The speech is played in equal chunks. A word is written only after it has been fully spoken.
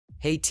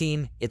Hey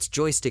team, it's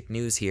Joystick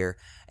News here,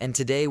 and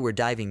today we're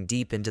diving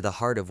deep into the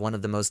heart of one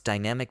of the most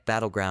dynamic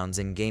battlegrounds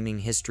in gaming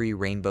history,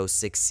 Rainbow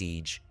Six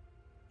Siege.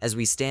 As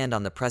we stand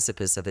on the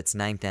precipice of its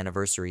 9th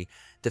anniversary,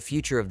 the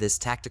future of this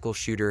tactical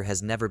shooter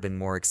has never been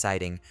more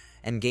exciting,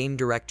 and game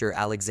director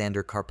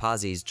Alexander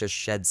Karpazis just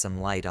shed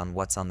some light on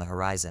what's on the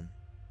horizon.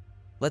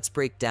 Let's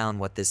break down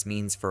what this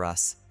means for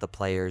us, the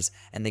players,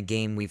 and the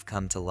game we've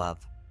come to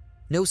love.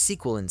 No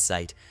sequel in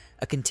sight,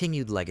 a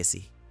continued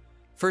legacy.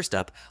 First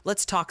up,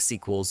 let's talk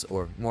sequels,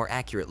 or more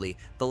accurately,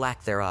 the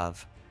lack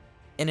thereof.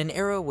 In an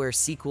era where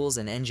sequels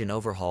and engine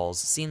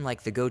overhauls seem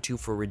like the go-to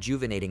for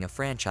rejuvenating a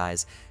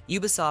franchise,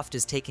 Ubisoft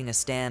is taking a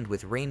stand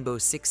with Rainbow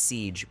Six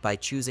Siege by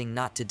choosing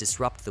not to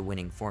disrupt the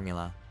winning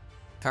formula.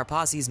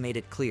 Karpazis made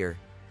it clear,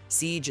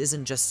 Siege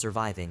isn't just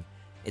surviving,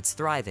 it's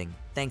thriving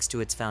thanks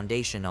to its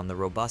foundation on the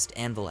robust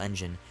Anvil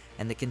engine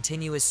and the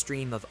continuous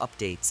stream of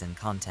updates and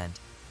content.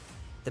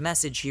 The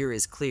message here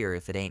is clear: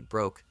 if it ain't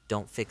broke,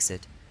 don't fix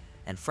it.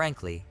 And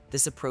frankly,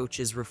 this approach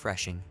is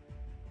refreshing.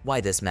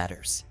 Why this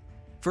matters?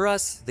 For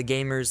us, the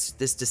gamers,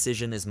 this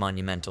decision is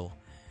monumental.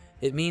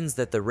 It means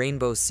that the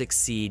Rainbow Six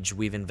Siege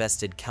we've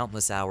invested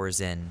countless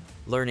hours in,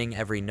 learning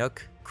every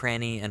nook,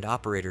 cranny, and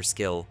operator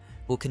skill,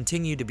 will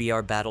continue to be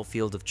our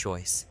battlefield of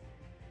choice.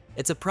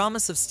 It's a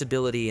promise of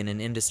stability in an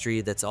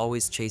industry that's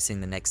always chasing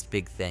the next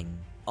big thing,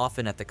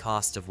 often at the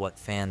cost of what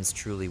fans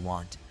truly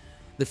want.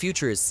 The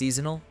future is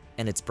seasonal,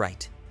 and it's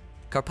bright.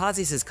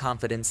 Karpazis'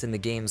 confidence in the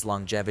game's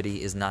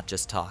longevity is not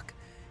just talk.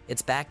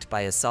 It's backed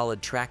by a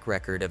solid track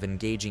record of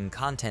engaging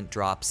content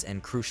drops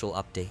and crucial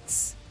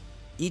updates.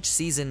 Each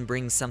season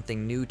brings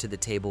something new to the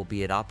table,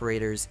 be it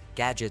operators,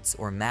 gadgets,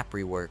 or map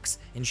reworks,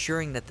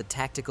 ensuring that the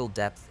tactical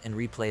depth and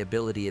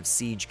replayability of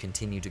Siege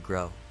continue to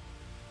grow.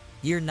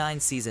 Year 9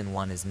 Season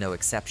 1 is no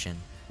exception,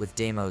 with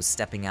Deimos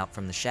stepping out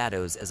from the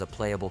shadows as a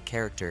playable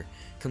character,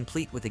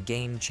 complete with a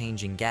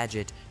game-changing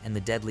gadget and the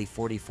deadly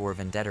 44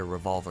 Vendetta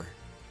revolver.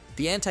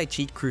 The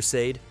anti-cheat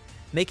crusade,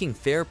 making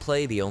fair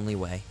play the only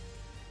way.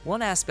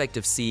 One aspect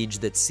of Siege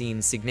that's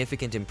seen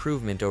significant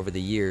improvement over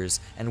the years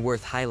and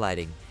worth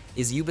highlighting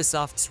is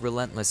Ubisoft's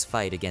relentless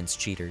fight against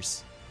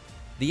cheaters.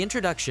 The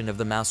introduction of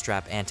the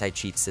mousetrap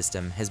anti-cheat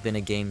system has been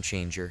a game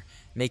changer,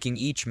 making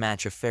each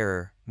match a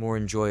fairer, more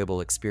enjoyable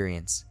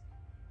experience.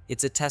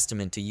 It's a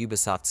testament to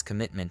Ubisoft's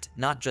commitment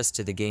not just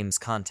to the game's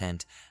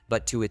content,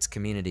 but to its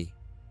community.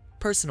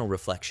 Personal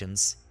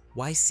reflections: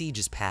 why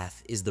Siege's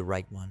path is the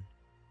right one.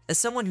 As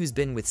someone who's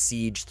been with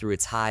Siege through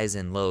its highs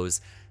and lows,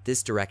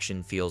 this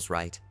direction feels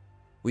right.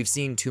 We've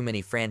seen too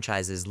many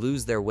franchises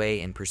lose their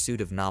way in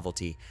pursuit of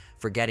novelty,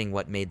 forgetting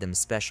what made them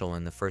special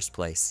in the first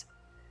place.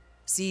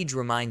 Siege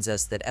reminds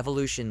us that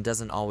evolution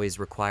doesn't always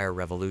require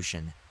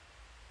revolution.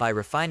 By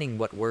refining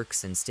what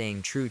works and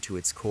staying true to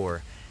its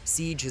core,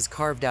 Siege has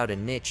carved out a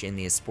niche in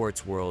the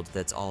esports world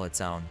that's all its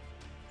own.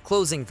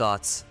 Closing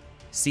thoughts: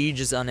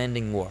 Siege is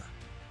unending war.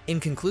 In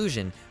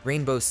conclusion,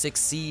 Rainbow Six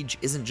Siege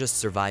isn't just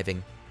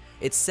surviving.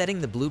 It's setting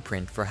the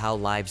blueprint for how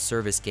live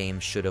service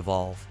games should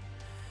evolve.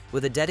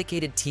 With a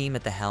dedicated team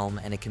at the helm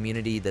and a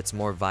community that's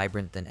more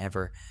vibrant than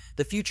ever,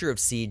 the future of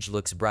Siege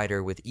looks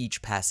brighter with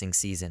each passing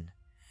season.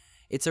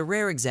 It's a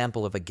rare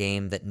example of a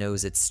game that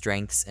knows its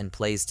strengths and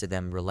plays to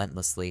them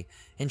relentlessly,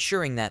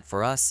 ensuring that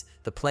for us,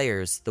 the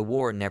players, the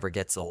war never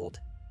gets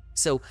old.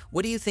 So,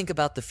 what do you think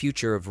about the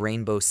future of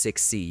Rainbow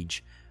Six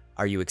Siege?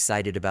 Are you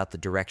excited about the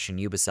direction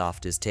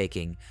Ubisoft is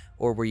taking,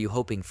 or were you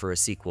hoping for a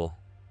sequel?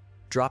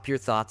 Drop your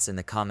thoughts in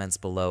the comments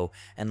below,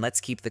 and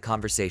let's keep the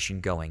conversation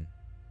going.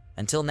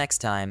 Until next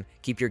time,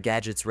 keep your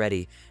gadgets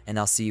ready, and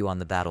I'll see you on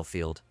the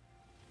battlefield.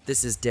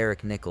 This is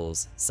Derek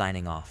Nichols,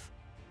 signing off.